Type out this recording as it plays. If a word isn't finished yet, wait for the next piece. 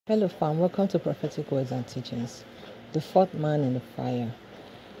Hello fam, welcome to Prophetic Words and Teachings. The fourth man in the fire.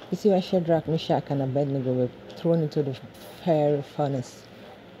 You see when Shadrach, Meshach and Abednego were thrown into the fiery furnace,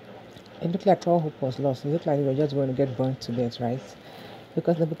 it looked like all hope was lost. It looked like they were just going to get burnt to death, right?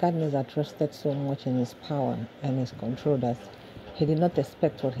 Because Nebuchadnezzar trusted so much in his power and his control that he did not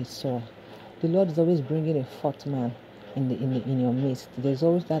expect what he saw. The Lord is always bringing a fourth man in your midst. There's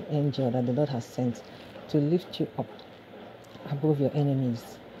always that angel that the Lord has sent to lift you up above your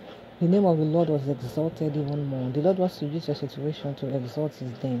enemies. The name of the Lord was exalted even more. The Lord wants to use your situation to exalt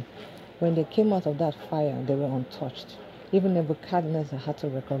his name. When they came out of that fire, they were untouched. Even Nebuchadnezzar had to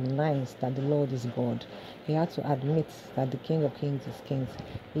recognize that the Lord is God. He had to admit that the King of Kings is King.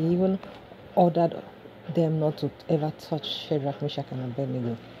 He even ordered them not to ever touch Shadrach, Meshach, and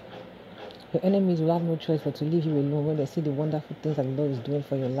Abednego. Your enemies will have no choice but to leave you alone when they see the wonderful things that the Lord is doing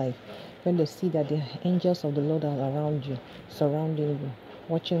for your life. When they see that the angels of the Lord are around you, surrounding you,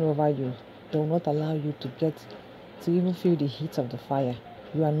 watching over you. They will not allow you to even feel the heat of the fire.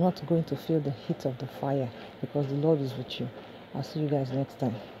 You are not going to feel the heat of the fire because the Lord is with you. I'll see you guys next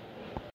time.